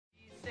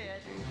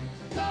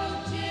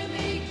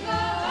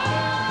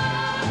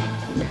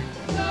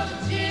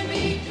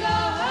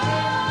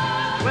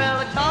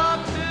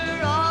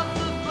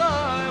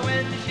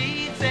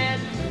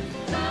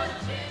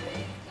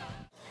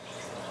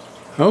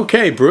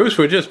Okay, Bruce,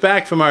 we're just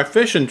back from our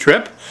fishing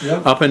trip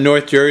up in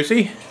North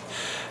Jersey.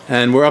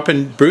 And we're up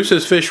in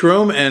Bruce's fish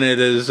room, and it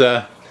is,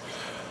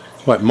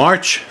 what,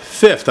 March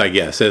 5th, I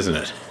guess, isn't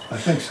it? I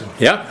think so.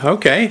 Yep,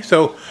 okay.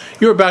 So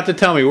you were about to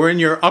tell me, we're in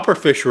your upper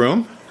fish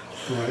room.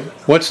 Right.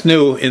 What's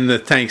new in the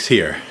tanks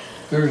here?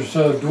 There's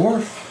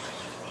dwarf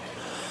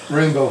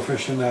rainbow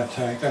fish in that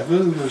tank. I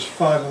believe there's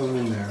 5 of them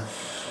in there.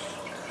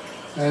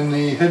 And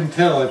the head and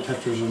tail eye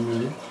tetras are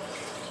new.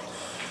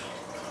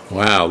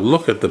 Wow,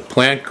 look at the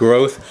plant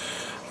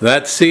growth.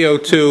 That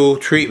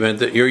CO2 treatment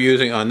that you're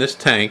using on this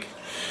tank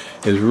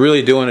is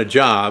really doing a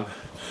job.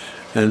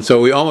 And so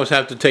we almost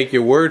have to take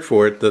your word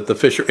for it that the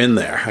fish are in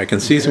there. I can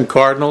see some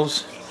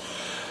cardinals,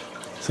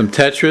 some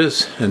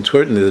tetras, and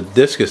certainly the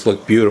discus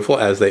look beautiful,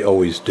 as they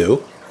always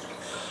do.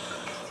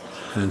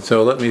 And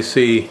so let me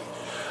see.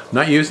 I'm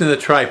not using the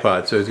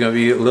tripod, so there's going to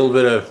be a little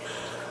bit of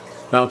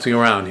bouncing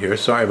around here.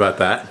 Sorry about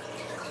that.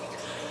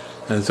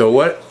 And so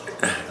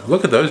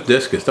look at those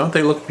discus. Don't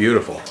they look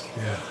beautiful?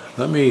 Yeah.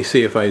 Let me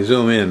see if I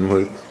zoom in,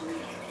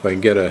 if I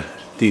can get a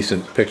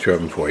decent picture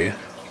of them for you.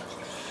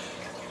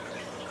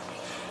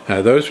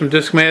 Are those from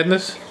Disc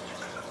Madness?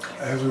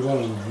 Every one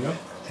of them, yep.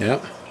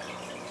 Yep.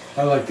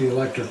 I like the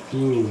electric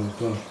blue,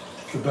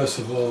 the best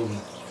of all of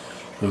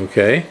them.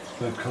 Okay.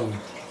 That color.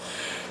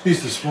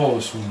 He's the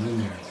smallest one in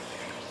there.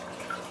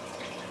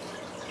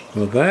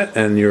 Well, that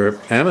and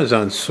your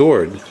Amazon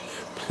sword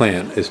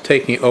plant is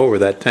taking over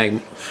that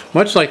tank,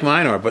 much like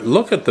mine are. But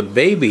look at the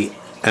baby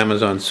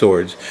Amazon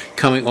swords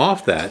coming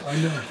off that. I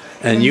know.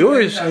 And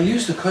yours. I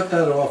used to cut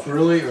that off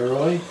really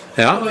early.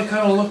 Yeah. But I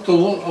kind of I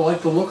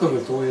like the look of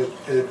it, the way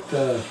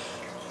it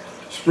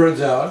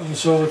spreads out, and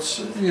so it's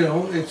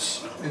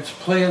it's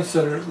plants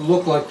that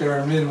look like they're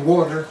in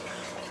water,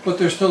 but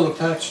they're still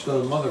attached to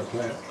the mother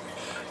plant.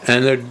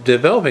 And they're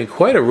developing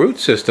quite a root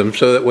system,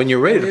 so that when you're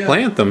ready to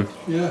plant them,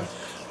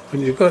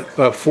 when you've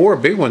got 4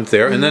 big ones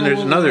there, and then there's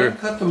another. When I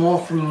cut them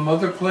off from the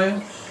mother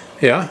plant.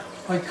 Yeah.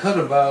 I cut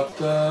about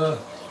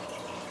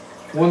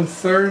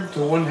 1/3 to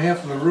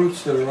 1/2 of the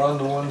roots that are on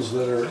the ones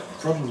that are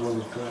from the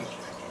mother plant,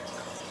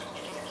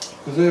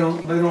 because they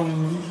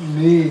don't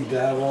need to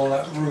have all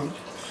that root.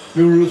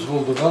 New roots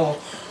will develop.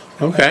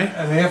 Okay.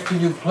 And after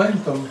you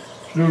plant them,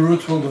 new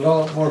roots will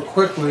develop more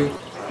quickly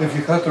if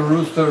you cut the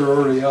roots that are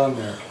already on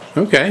there.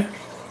 Okay.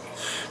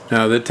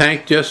 Now the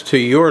tank just to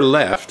your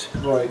left.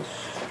 Right.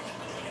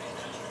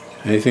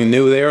 Anything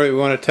new there you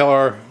want to tell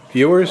our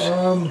viewers?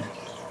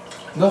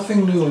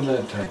 Nothing new in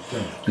that tank.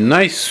 No.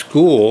 Nice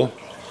school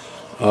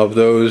of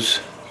those.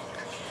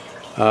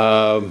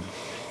 Roman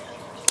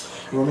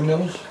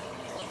nose?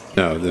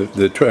 No,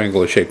 the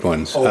triangular shaped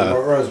ones. Oh,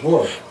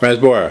 rasbora.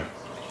 Rasbora.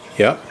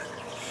 Yep.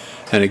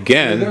 And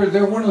again,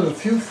 they're one of the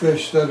few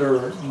fish that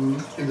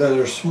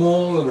are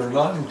small and are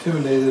not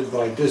intimidated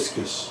by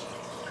discus.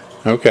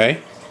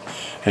 Okay.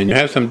 And you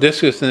have some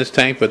discus in this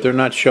tank, but they're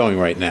not showing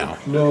right now.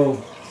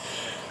 No.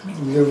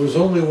 There was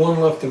only one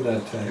left in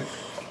that tank.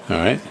 All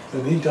right.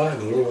 And he died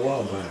a little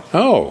while back.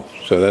 Oh,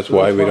 so that's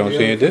why we don't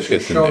see any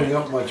discus in there. Showing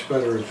up much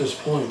better at this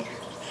point.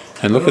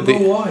 And look I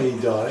don't know why he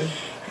died.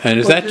 And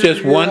is that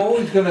just one? You're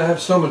always going to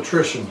have some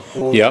attrition.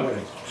 Yep.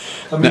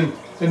 I mean,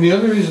 and the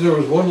other reason there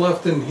was one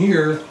left in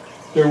here,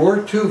 there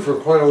were 2 for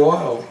quite a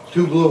while,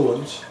 2 blue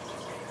ones,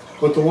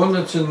 but the one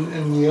that's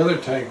in the other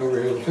tank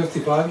over here, the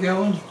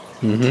 55-gallon,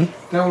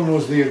 that one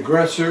was the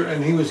aggressor,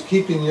 and he was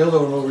keeping the other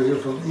one over here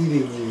from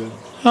eating even.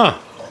 Huh.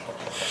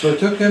 So I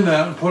took him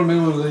out and put him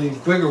in with the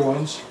bigger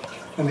ones,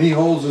 and he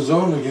holds his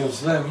own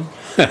against them.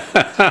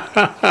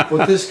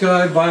 But this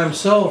guy by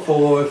himself,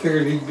 although I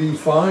figured he'd be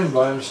fine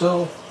by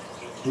himself,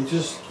 he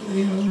just,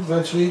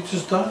 eventually he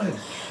just died.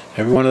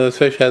 Every one of those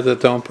fish has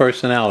its own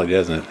personality,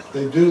 doesn't it?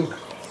 They do.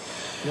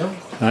 Yep.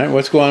 All right,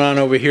 what's going on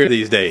over here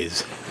these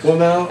days? Well,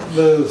 now,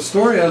 the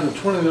story on the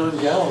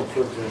 29-gallon,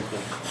 for example.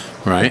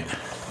 Right.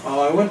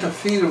 I went to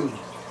feed him,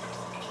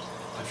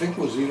 I think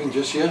it was even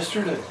just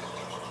yesterday.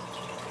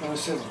 And I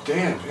said,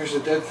 damn, here's a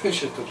dead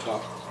fish at the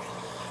top.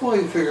 Well,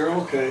 you figure,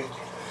 okay,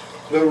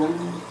 the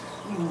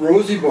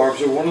rosy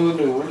barbs are one of the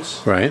new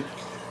ones. Right.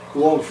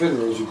 Long fin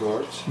rosy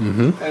barbs.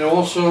 And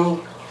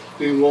also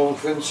the long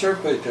fin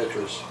serpent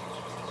tetras.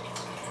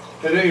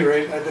 At any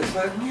rate, I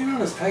decided,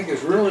 this tank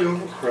is really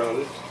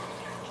overcrowded.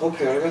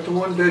 Okay, I got the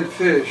one dead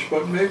fish,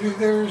 but maybe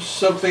there's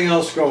something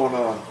else going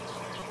on.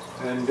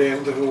 And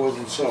damned if it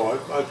wasn't so.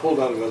 I pulled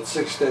out about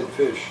 6 dead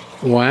fish.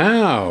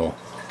 Wow.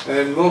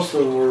 And most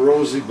of them were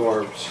rosy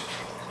barbs.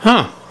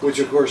 Huh. Which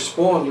of course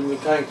spawned in the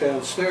tank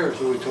downstairs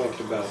that we talked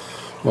about.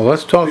 Well,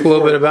 let's talk a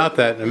little bit about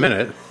that in a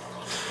minute.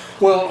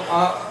 Well,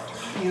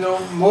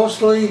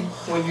 mostly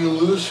when you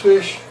lose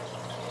fish,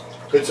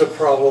 it's a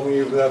problem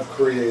you have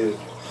created.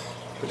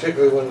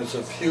 Particularly when it's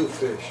a few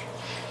fish.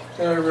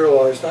 And I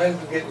realized I was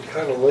getting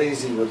kind of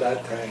lazy with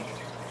that tank.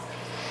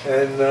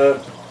 And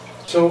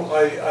so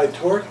I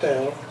tore it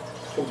down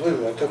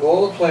completely. I took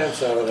all the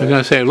plants out of it. I was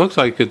going to say, it looks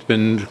like it's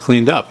been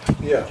cleaned up.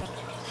 Yeah.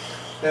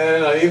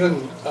 And I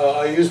even,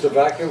 I used a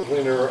vacuum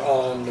cleaner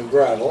on the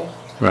gravel.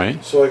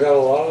 Right. So I got a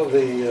lot of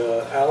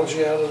the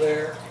algae out of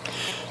there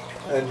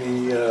and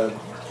the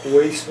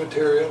waste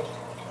material.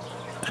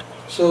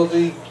 So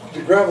the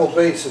gravel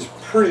base is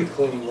pretty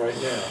clean right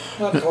now.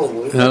 Not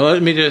totally. Now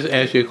let me just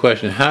ask you a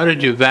question. How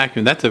did you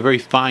vacuum? That's a very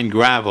fine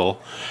gravel,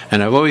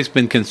 and I've always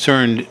been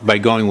concerned by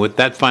going with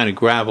that fine of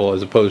gravel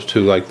as opposed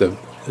to like the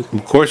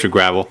coarser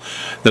gravel.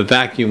 The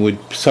vacuum would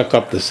suck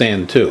up the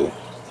sand too.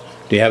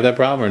 Do you have that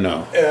problem or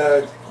no?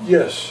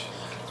 Yes.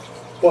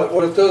 But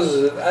what it does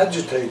is it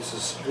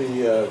agitates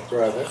the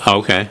gravel.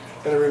 Okay.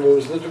 And it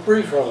removes the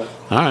debris from it.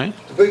 All right.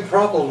 The big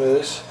problem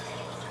is,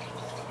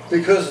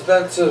 because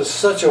that's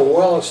such a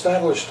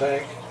well-established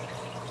tank,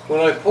 when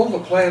I pulled the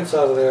plants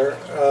out of there,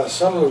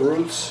 some of the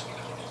roots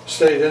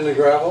stayed in the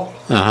gravel,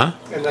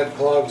 and that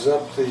clogs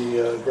up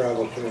the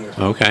gravel cleaner.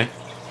 Okay.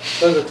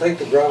 So I had to take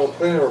the gravel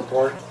cleaner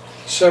apart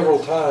several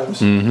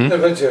times, and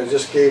eventually I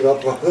just gave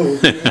up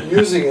on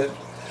using it.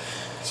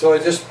 So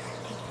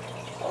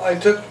I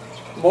took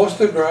most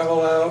of the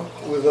gravel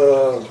out with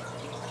a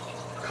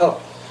cup.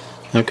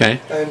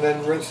 Okay. And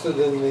then rinsed it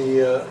in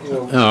the,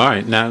 Oh, all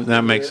right. Now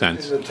that makes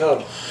sense. In the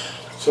tub,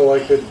 so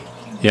I could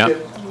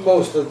get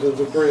most of the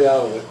debris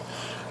out of it.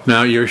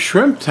 Now your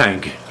shrimp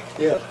tank.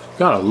 Yeah.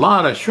 Got a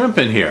lot of shrimp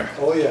in here.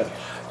 Oh yeah.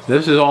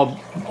 This is all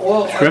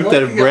shrimp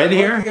that have bred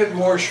here? I'd like to get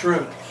more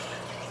shrimp.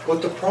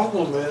 But the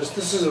problem is,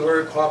 this is a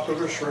very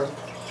popular shrimp.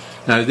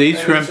 Now these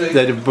shrimp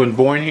that have been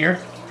born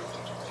here?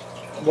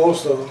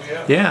 Most of them,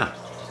 yeah. Yeah.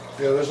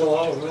 Yeah, there's a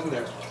lot of them in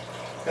there.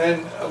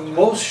 And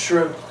most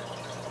shrimp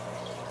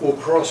will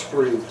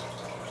crossbreed.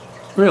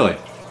 Really?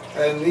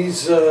 And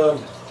these...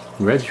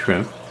 red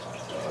shrimp?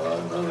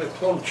 No, they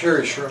call them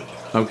cherry shrimp.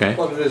 Okay.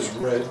 But it is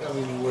red, I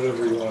mean,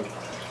 whatever you want.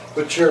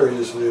 But cherry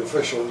is the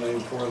official name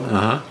for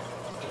them.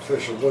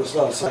 Official, but it's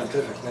not a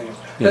scientific name.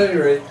 Yeah. At any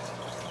rate,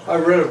 I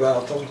read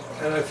about them,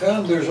 and I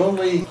found there's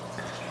only...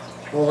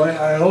 Well,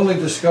 I only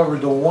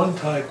discovered the one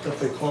type that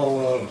they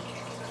call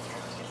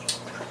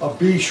a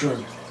bee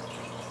shrimp.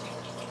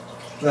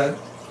 That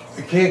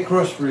it can't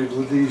crossbreed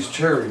with these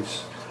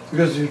cherries.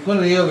 Because if you put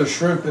any other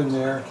shrimp in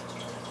there,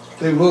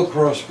 they will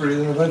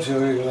crossbreed, and eventually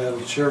they're going to have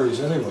the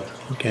cherries anyway.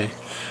 Okay.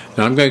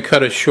 Now I'm going to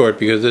cut it short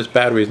because this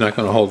battery is not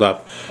going to hold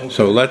up. Okay.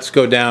 So let's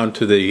go down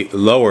to the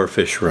lower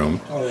fish room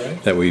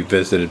that we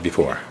visited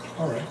before.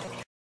 All right.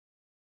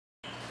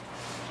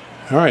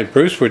 All right,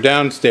 Bruce, we're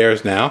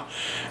downstairs now,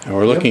 and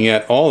we're looking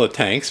at all the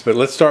tanks, but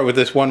let's start with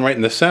this one right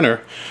in the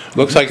center.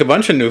 Looks like a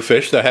bunch of new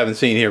fish that I haven't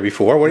seen here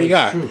before. What do you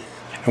got? True.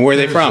 And where are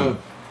they from?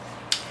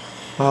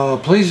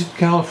 Pleasant,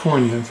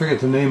 California. I forget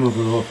the name of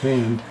it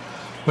offhand.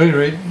 But at any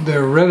rate,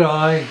 they're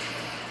red-eye,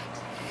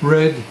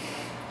 red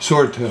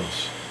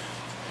swordtails.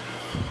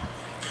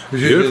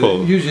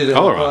 Beautiful usually they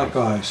color have black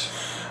on them. eyes.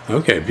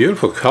 Okay,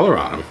 beautiful color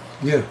on them.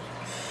 Yeah.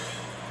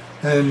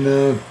 And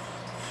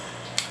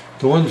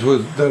the ones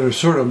that are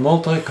sort of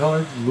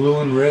multicolored, blue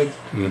and red,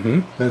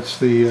 that's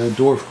the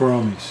dwarf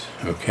gouramis.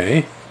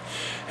 Okay.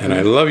 And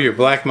I love your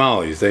black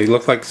mollies. They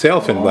look like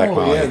sailfin black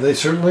molly. Yeah, they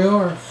certainly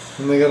are.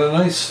 And they got a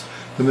nice...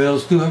 The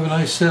males do have a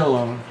nice sail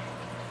on them.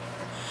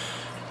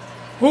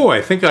 Oh,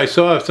 I think I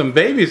saw some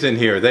babies in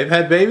here. They've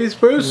had babies,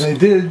 Bruce? They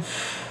did.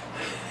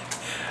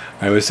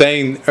 I was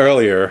saying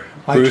earlier,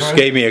 Bruce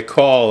gave me a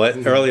call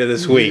earlier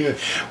this week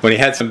when he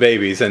had some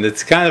babies. And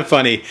it's kind of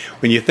funny,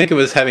 when you think of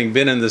us having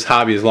been in this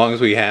hobby as long as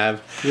we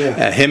have,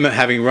 him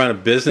having run a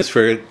business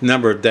for a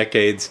number of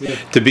decades,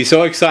 to be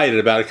so excited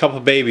about a couple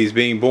of babies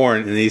being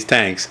born in these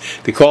tanks,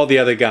 to call the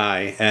other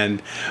guy.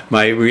 And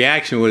my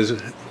reaction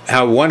was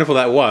how wonderful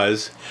that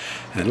was.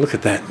 And look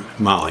at that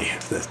molly,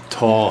 the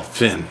tall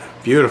fin,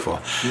 beautiful.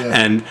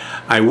 And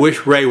I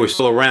wish Ray was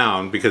still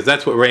around, because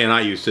that's what Ray and I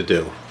used to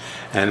do.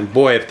 And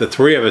boy, if the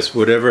three of us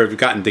would ever have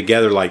gotten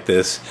together like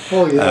this.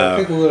 Oh yeah, I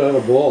think we would have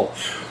had a ball.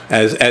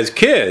 As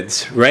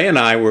kids, Ray and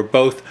I were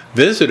both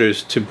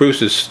visitors to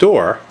Bruce's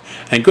store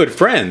and good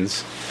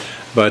friends.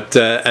 But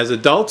as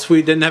adults,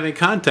 we didn't have any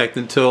contact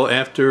until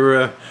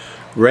after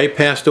Ray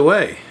passed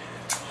away.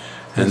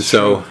 And that's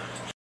so...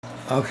 True.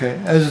 Okay,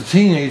 as a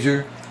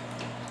teenager,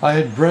 I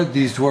had bred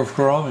these dwarf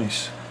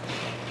gouramis,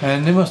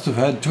 and they must have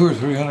had 200 or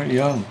 300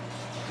 young,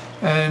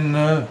 and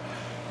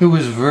it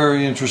was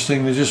very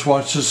interesting to just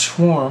watch this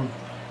swarm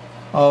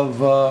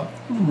of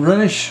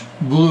reddish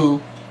blue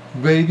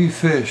baby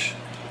fish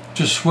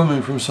just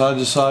swimming from side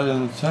to side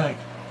in the tank.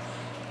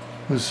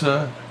 It was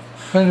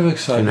kind of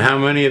exciting. And how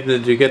many of them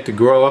did you get to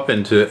grow up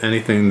into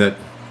anything that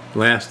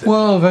lasted?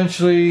 Well,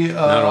 eventually,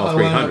 not all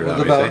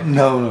 300, about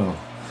no.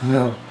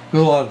 A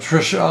lot of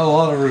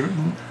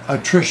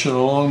attrition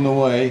along the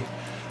way,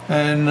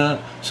 and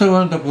so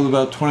I ended up with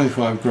about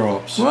 25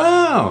 grow-ups.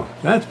 Wow,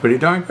 that's pretty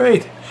darn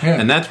great.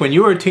 Yeah. And that's when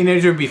you were a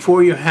teenager,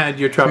 before you had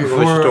your tropical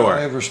fish store. Before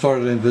I ever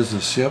started in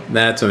business, yep.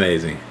 That's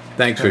amazing.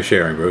 Thanks for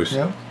sharing, Bruce.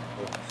 Yep.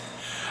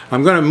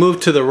 I'm going to move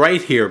to the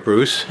right here,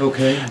 Bruce.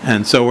 Okay.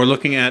 And so we're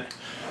looking at,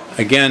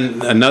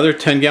 again, another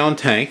 10-gallon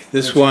tank.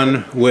 This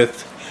one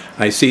with...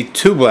 I see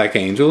two black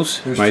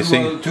angels. There's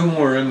two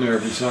more in there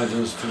besides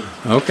those two.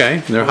 Okay,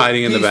 they're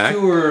hiding in the back.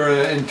 These two are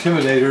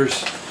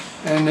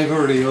intimidators, and they've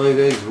already laid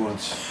eggs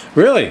once.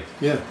 Really?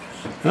 Yeah.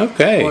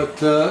 Okay.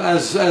 But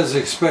as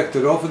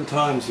expected,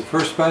 oftentimes the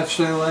first batch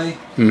they lay,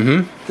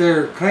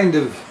 they're kind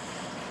of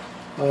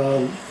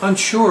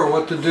unsure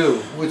what to do,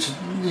 which,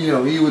 you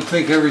know, you would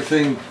think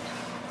everything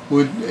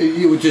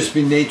it would just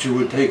be nature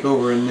would take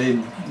over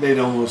and they'd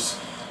almost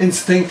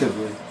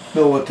instinctively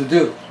know what to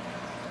do.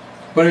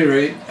 But at any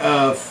rate,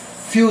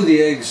 few of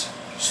the eggs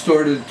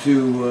started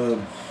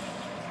to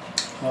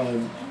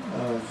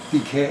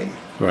decay.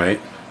 Right.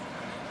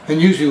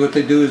 And usually what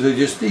they do is they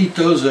just eat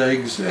those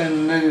eggs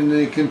and then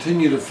they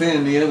continue to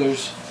fan the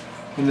others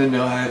and then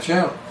they'll hatch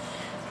out.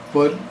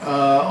 But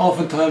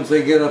oftentimes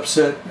they get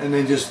upset and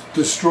they just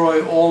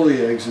destroy all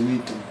the eggs and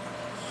eat them.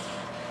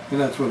 And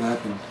that's what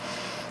happened.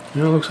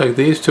 You know, it looks like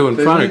these two in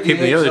front are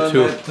keeping the other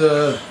two.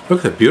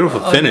 Look at the beautiful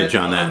finish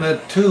on that. On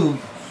that tube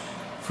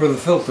for the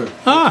filter.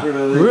 Ah,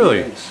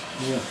 really?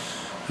 Yeah.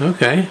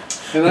 Okay.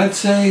 And I'd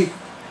say,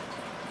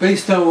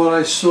 based on what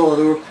I saw,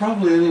 there were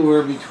probably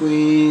anywhere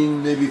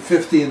between maybe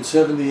 50 and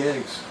 70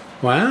 eggs.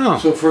 Wow.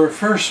 So for a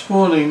first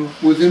spawning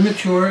with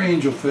immature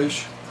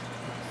angelfish,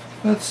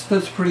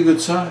 that's pretty good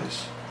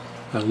size.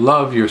 I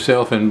love your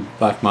sailfin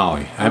black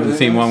molly. I haven't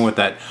seen one with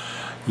that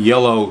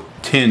yellow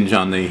tinge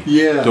on the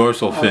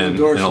dorsal fin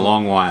in a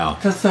long while.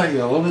 That's not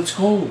yellow, it's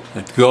gold.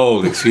 It's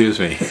gold, excuse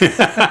me.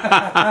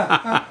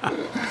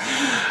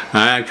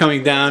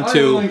 Coming down to...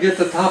 I only get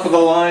the top of the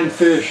line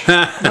fish.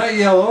 Not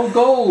yellow,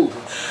 gold.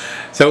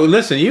 So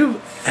listen, you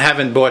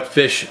haven't bought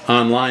fish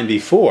online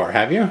before,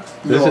 have you?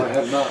 No, I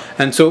have not.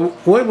 And so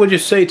what would you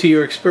say to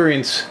your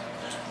experience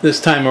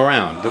this time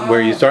around,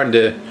 where you're starting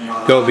to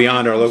go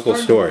beyond our local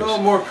stores? I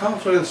have more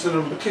confidence in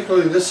them,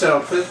 particularly this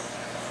outfit.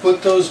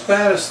 But those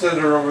bass that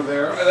are over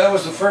there, that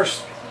was the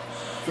first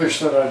fish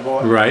that I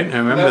bought. Right, I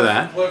remember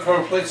that.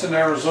 From a place in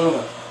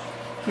Arizona.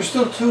 There's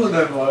still 2 of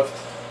them left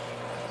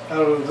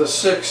out of the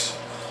 6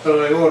 that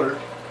I ordered.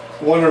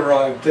 1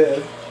 arrived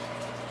dead,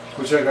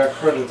 which I got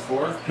credit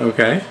for.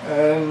 Okay.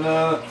 And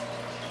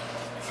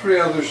 3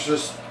 others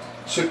just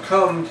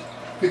succumbed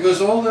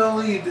because all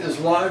they'll eat is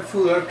live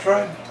food. I've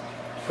tried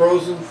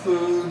frozen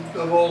food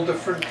of all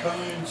different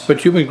kinds.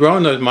 But you've been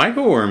growing those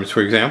microworms,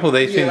 for example.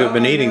 They seem to have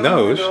been eating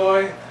those.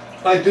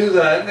 I do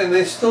that, and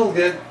they still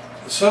get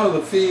some of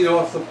the feed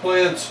off the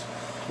plants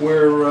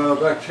where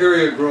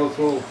bacteria growth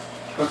will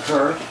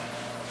occur.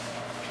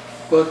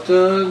 But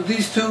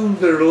these 2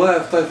 that are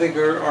left, I think,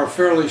 are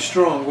fairly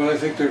strong, but I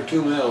think they're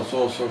 2 males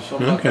also, so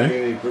I'm not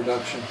getting any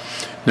production.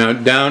 Now,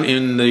 down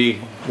in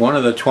one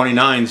of the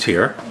 29s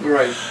here,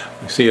 right,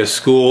 we see a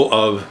school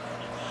of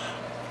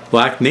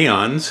black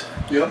neons.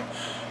 Yep.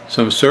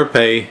 Some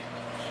serpae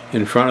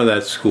in front of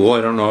that school. I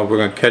don't know if we're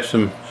going to catch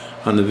them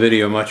on the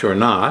video much or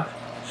not.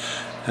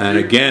 And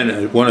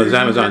again, one of those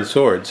Amazon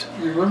swords.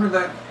 You remember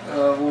that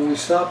when we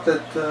stopped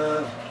at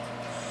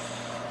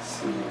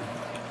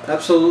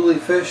Absolutely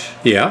Fish?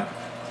 Yeah.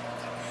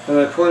 And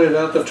I pointed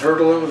out the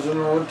turtle that was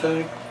in one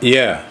tank?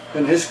 Yeah.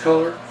 And his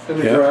color, and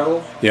the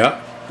gravel?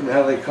 Yeah. And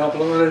how they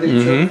complemented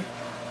each other?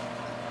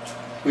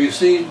 Well, you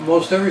see,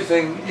 most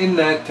everything in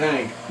that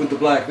tank with the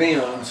black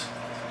neons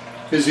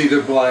is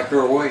either black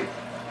or white.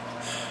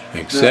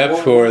 Except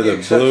for the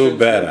blue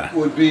betta.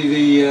 Would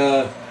be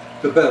the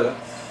betta.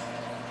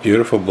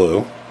 Beautiful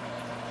blue.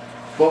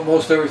 But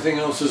most everything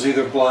else is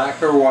either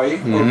black or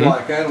white, or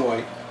black and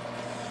white.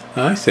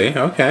 I see,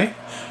 okay.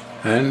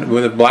 And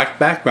with a black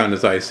background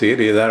as I see it,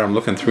 either that or I'm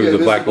looking through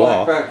the black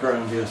wall. Black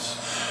background, yes.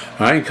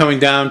 Alright, coming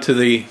down to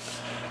the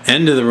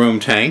end of the room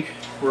tank.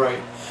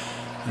 Right.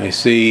 I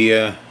see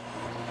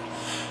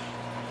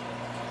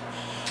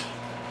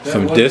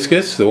some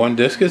discus, the one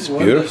discus,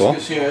 beautiful.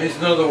 Discus, yeah, he's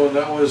another one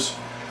that was,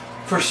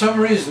 for some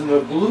reason,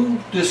 the blue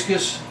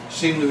discus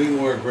seemed to be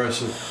more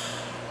aggressive.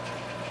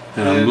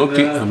 And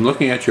I'm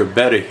looking at your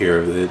betta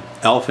here. The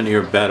elephant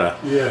ear betta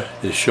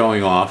is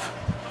showing off,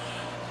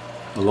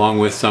 along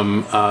with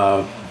some.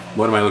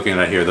 What am I looking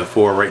at here? The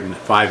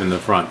 5 in the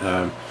front.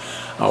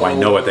 Oh, I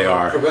know what they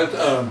are.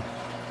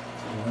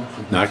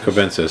 Not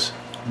Crebensis.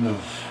 No.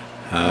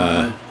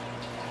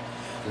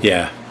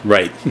 Yeah,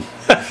 right.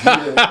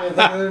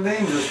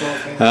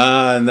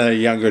 And the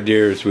younger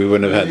deers, we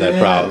wouldn't have had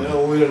that problem.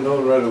 No, we didn't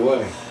know right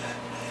away.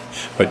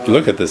 But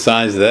look at the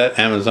size of that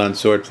Amazon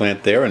sword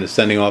plant there, and it's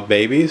sending off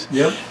babies.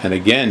 Yep. And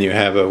again, you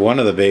have one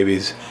of the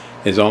babies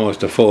is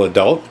almost a full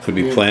adult. Could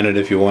be planted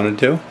if you wanted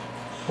to.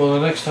 Well, the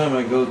next time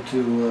I go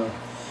to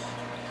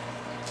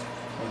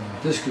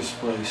discus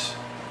place,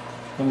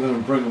 I'm going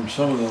to bring them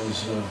some of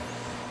those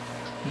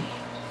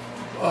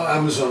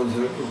Amazons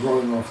that are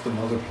growing off the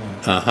mother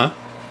plant.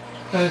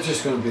 And it's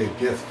just going to be a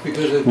gift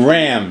because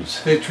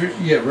rams.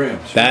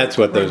 Rams. That's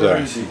what those are.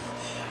 Easy.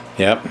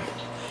 Yep.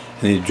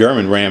 And these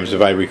German rams,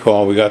 if I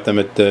recall, we got them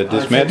at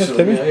Dismantled, so.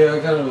 did we? Yeah, I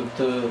got them at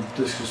the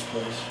discus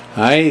place.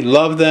 I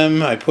love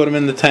them. I put them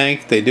in the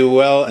tank. They do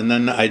well, and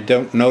then I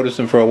don't notice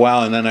them for a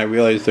while, and then I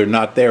realize they're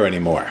not there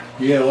anymore.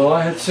 Yeah, well,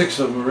 I had 6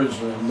 of them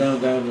originally. I'm now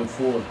down to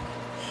 4.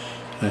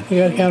 I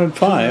think I counted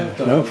 5.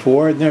 No,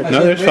 4. No,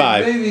 there's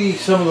 5. Maybe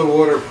some of the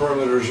water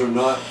perimeters are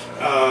not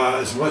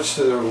as much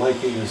to their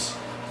liking as.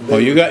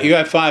 Well, you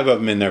got 5 of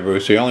them in there,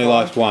 Bruce. So you only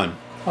lost 1.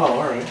 Oh,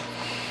 all right.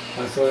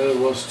 I thought it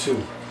was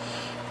 2.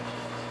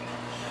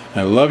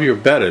 I love your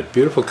betta.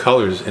 Beautiful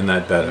colors in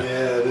that betta.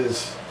 Yeah, it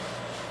is.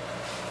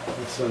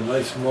 It's a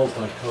nice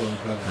multicolored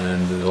pattern.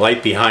 And the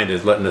light behind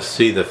is letting us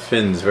see the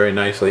fins very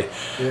nicely.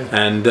 Yeah.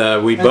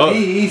 And we both...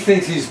 He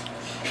thinks he's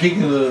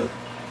peaking the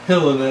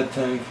hill in that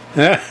tank.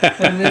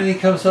 And then he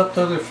comes up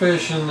to other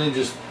fish and they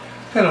just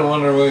kind of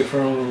wander away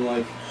from him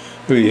like,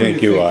 who do you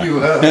think you are?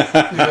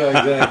 Yeah,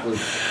 exactly.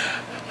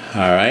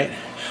 All right.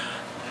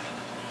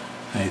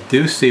 I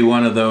do see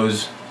one of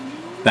those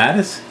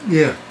batis.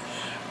 Yeah.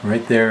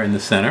 Right there in the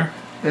center.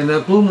 And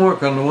that blue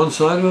mark on the one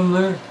side of him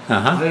there,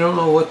 I don't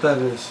know what that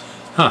is.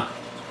 Huh.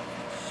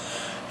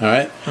 All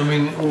right. I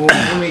mean,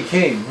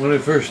 when I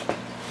first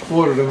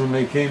ordered them and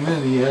they came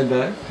in, he had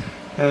that,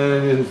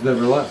 and it has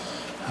never left.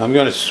 I'm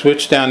going to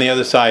switch down the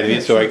other side of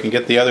you so I can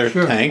get the other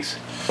tanks.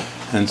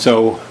 And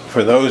so,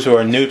 for those who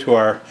are new to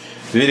our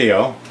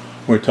video,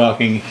 we're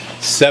talking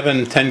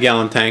 7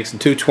 10-gallon tanks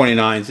and 2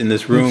 29s in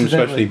this room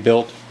specially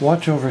built.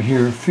 Watch over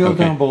here. Feel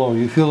down below.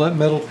 You feel that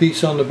metal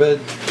piece on the bed?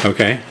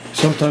 Okay.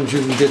 Sometimes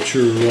you can get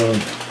your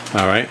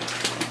all right.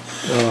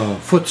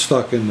 Foot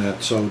stuck in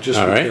that, so just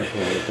be careful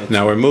with that.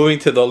 Now we're moving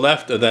to the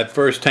left of that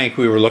first tank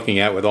we were looking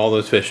at with all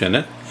those fish in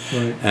it.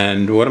 Right.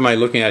 And what am I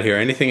looking at here?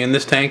 Anything in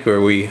this tank, or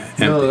are we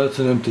empty? No, that's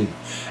an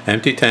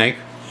empty tank.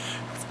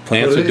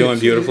 Plants are doing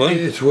beautifully.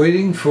 It's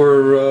waiting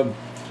for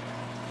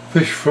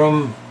fish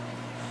from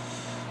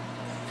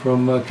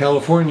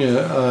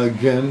California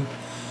again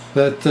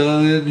that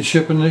they didn't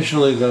ship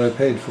initially that I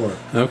paid for.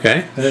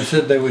 Okay. And it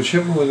said they would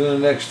ship them within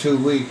the next 2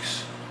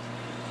 weeks.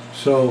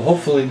 So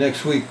hopefully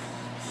next week,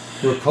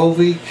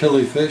 Rickovi,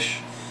 killifish,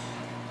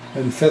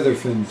 and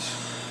featherfins.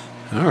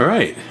 All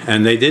right.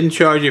 And they didn't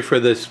charge you for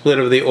the split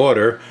of the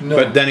order,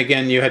 but then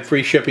again, you had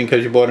free shipping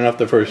because you bought enough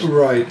the first.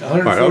 Right,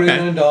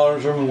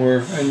 $149 or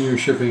more, and your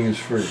shipping is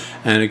free.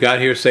 And it got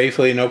here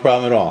safely, no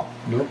problem at all.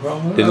 No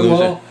problem at all.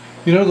 Well,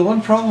 you know, the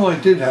one problem I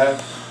did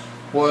have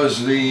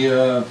was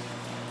the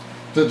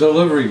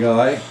delivery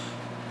guy.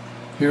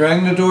 He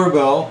rang the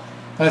doorbell.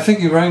 I think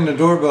he rang the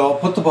doorbell,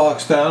 put the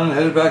box down, and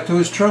headed back to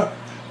his truck.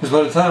 Because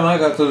by the time I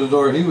got to the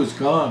door, he was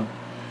gone.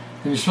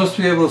 And you're supposed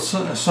to be able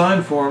to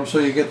sign for him so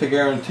you get the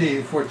guarantee,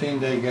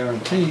 14-day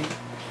guarantee.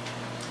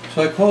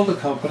 So I called the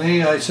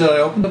company. I said I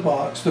opened the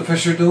box. The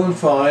fish are doing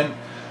fine,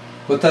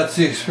 but that's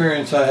the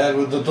experience I had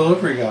with the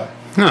delivery guy.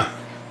 Huh.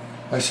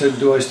 I said,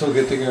 do I still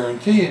get the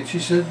guarantee? And she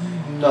said,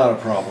 not a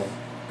problem.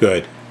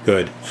 Good.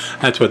 Good.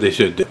 That's what they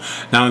should do.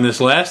 Now in this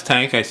last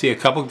tank, I see a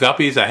couple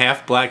guppies, a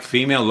half black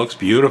female, looks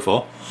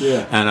beautiful.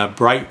 Yeah. And a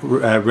bright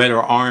red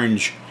or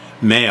orange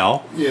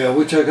male. Yeah,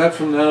 which I got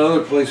from that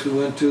other place we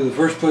went to, the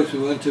first place we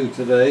went to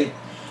today,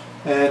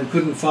 and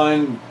couldn't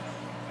find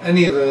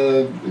any of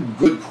the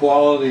good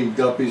quality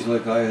guppies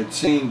like I had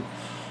seen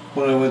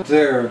when I went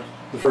there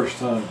the first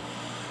time.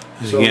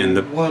 So again,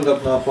 we wound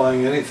up not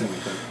buying anything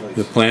at that place.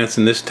 The plants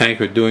in this tank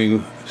are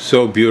doing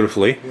so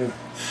beautifully. Yeah.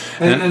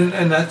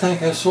 And that tank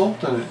has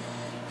salt in it.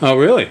 Oh,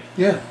 really?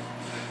 Yeah.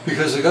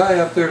 Because the guy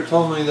up there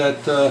told me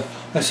that,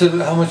 I said,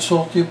 how much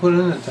salt do you put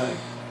in the tank?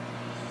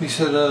 He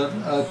said,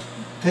 a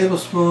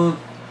tablespoon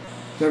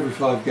every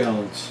 5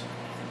 gallons.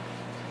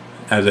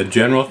 As a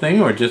general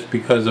thing, or just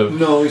because of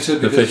no, he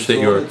said the fish that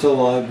you're... it's a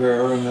live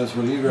bearer, and that's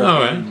what he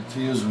recommended to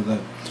use with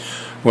them.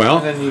 Well,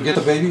 and then you get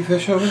the baby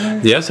fish over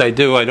there? Yes, I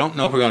do. I don't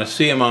know if we're going to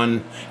see them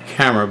on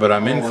camera, but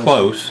I'm in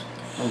close.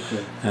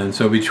 Okay. And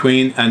so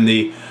between, and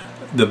the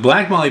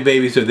black molly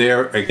babies are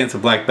there against the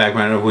black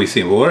background. I don't know if we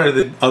see them. But what are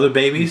the other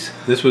babies?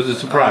 This was a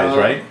surprise,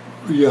 right?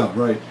 Yeah,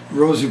 right.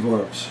 Rosy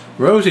barbs.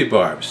 Rosy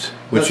barbs,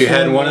 which you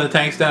had in one of the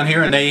tanks down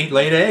here, and they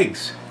laid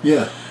eggs.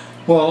 Yeah.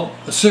 Well,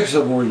 6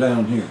 of them were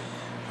down here.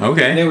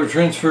 Okay. And they were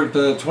transferred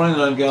to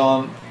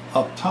 29-gallon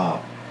up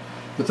top.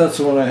 But that's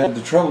the one I had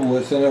the trouble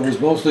with, and it was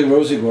mostly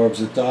rosy barbs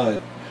that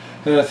died.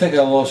 And I think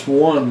I lost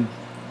 1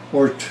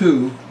 or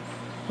 2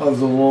 of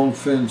the long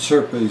fin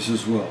serpes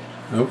as well.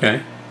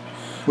 Okay.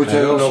 Which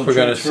I don't know if we're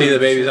going to see the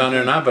babies on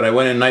there or not, but I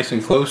went in nice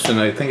and close, and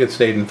I think it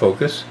stayed in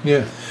focus.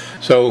 Yeah.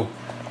 So,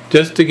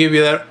 just to give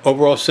you that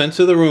overall sense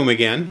of the room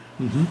again,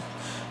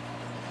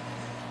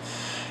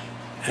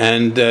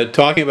 and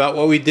talking about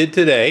what we did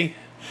today,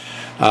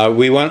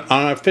 we went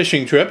on a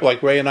fishing trip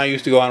like Ray and I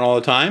used to go on all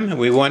the time.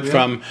 We went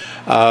from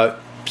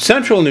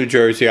central New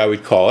Jersey, I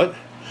would call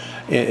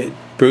it.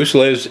 Bruce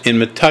lives in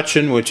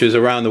Metuchen, which is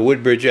around the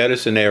Woodbridge,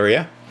 Edison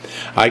area.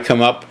 I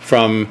come up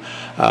from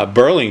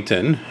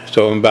Burlington,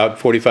 so I'm about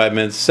 45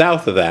 minutes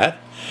south of that.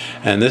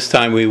 And this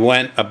time we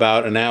went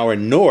about an hour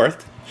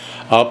north,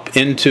 up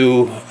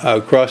into,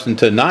 across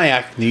into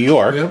Nyack, New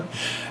York. Yep.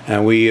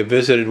 And we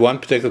visited one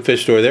particular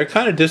fish store. They're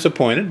kind of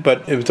disappointed,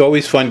 but it was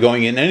always fun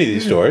going in any of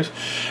these stores.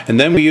 And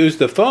then we used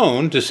the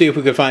phone to see if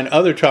we could find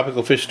other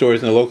tropical fish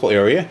stores in the local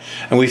area.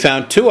 And we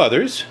found 2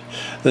 others.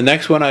 The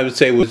next one, I would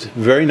say, was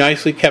very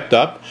nicely kept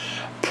up.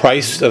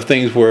 Price of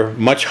things were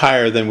much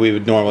higher than we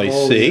would normally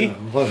see. Yeah,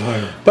 a lot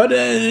higher. But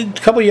a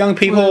couple of young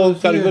people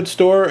got a good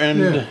store,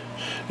 and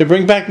they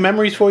bring back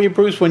memories for you,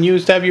 Bruce, when you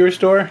used to have your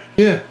store?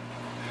 Yeah.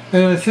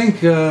 And I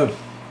think the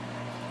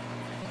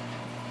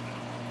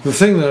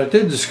thing that I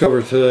did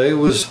discover today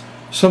was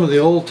some of the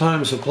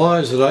old-time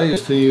supplies that I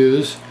used to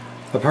use.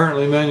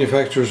 Apparently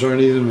manufacturers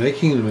aren't even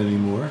making them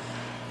anymore,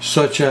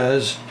 such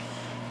as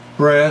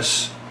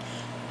brass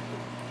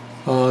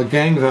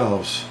gang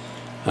valves.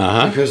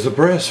 Because the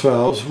brass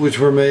valves, which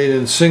were made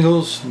in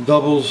singles,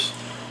 doubles,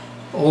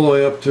 all the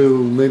way up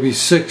to maybe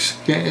 6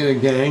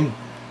 gang,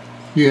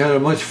 you had a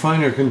much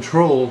finer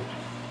control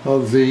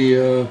of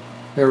the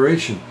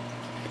aeration.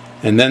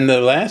 And then the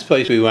last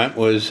place we went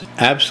was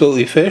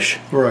Absolutely Fish.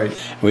 Right.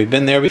 We've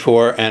been there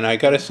before, and I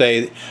got to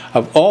say,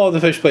 of all the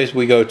fish places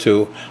we go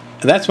to,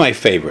 that's my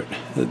favorite.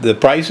 The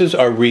prices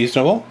are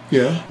reasonable.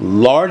 Yeah.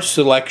 Large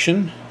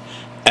selection.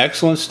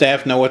 Excellent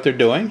staff know what they're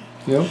doing.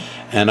 Yep.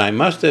 And I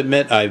must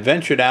admit, I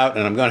ventured out,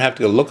 and I'm going to have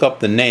to go look up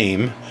the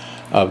name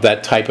of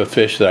that type of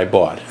fish that I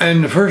bought.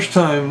 And the first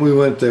time we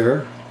went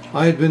there,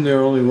 I had been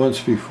there only once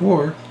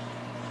before,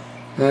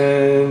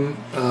 and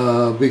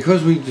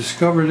because we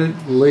discovered it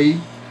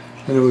late,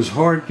 and it was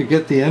hard to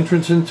get the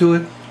entrance into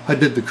it, I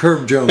did the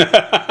curb jump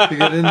to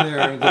get in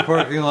there, the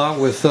parking lot,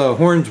 with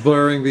horns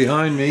blaring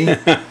behind me.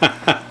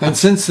 And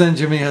since then,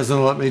 Jimmy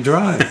hasn't let me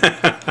drive.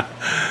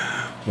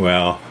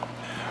 Well,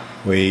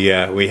 we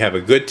have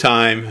a good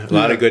time, a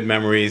lot of good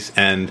memories,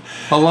 and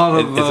it's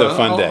a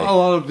fun day. A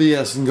lot of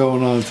BS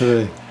going on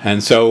today.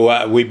 And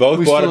so we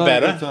both bought a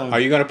betta. Are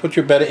you going to put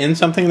your betta in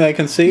something that I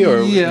can see, or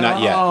not yet?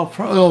 Not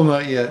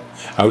yet.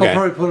 Okay. I'll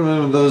probably put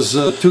them in those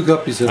 2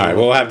 guppies. All right,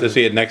 we'll have to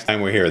see it next time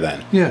we're here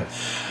then. Yeah.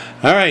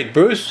 All right,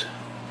 Bruce,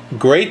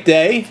 great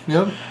day.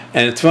 Yep.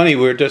 And it's funny,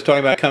 we were just talking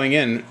about coming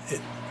in.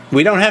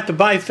 We don't have to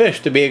buy fish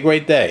to be a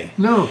great day.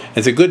 No.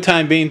 It's a good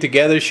time being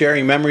together,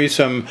 sharing memories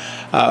from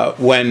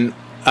when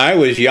I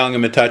was young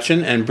in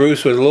Metuchen, and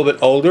Bruce was a little bit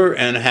older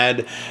and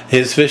had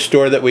his fish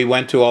store that we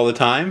went to all the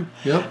time.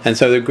 Yep. And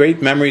so they're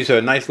great memories of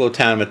a nice little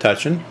town,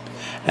 Metuchen.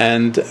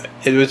 And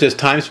it was just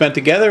time spent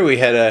together. We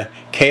had a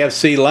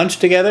KFC lunch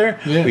together.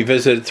 Yeah. We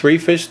visited 3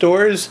 fish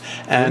stores,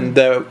 and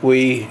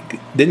we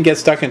didn't get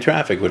stuck in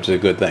traffic, which is a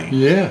good thing.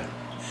 Yeah.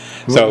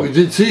 So well, we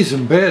did see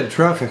some bad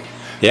traffic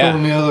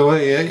going the other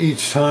way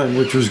each time,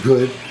 which was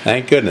good.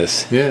 Thank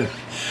goodness. Yeah.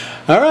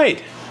 All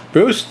right.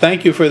 Bruce,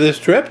 thank you for this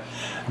trip.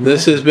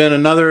 This has been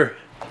another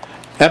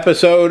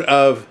episode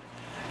of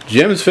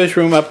Jim's Fish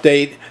Room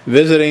Update,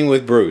 visiting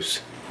with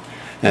Bruce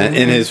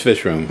in his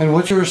fish room. And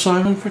what's your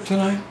assignment for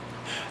tonight?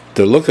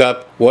 To look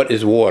up what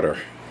is water.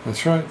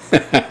 That's right.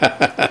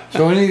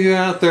 So any of you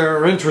out there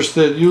are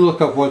interested, you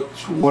look up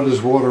what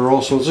is water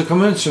also. It's a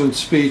commencement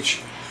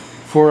speech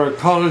for a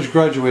college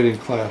graduating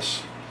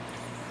class.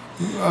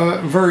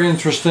 Very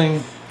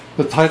interesting.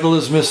 The title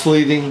is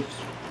misleading,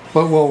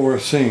 but well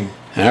worth seeing.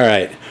 All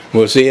right.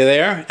 We'll see you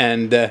there,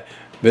 and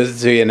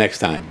visit you next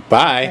time.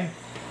 Bye.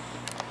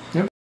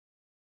 Yep.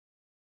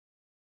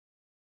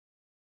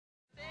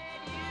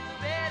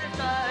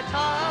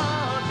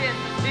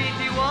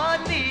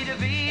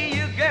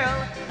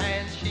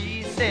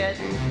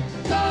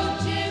 Go,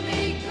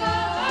 Jimmy, go.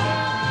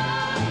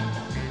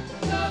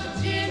 Go,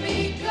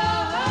 Jimmy, go.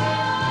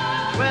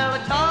 Well,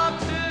 talk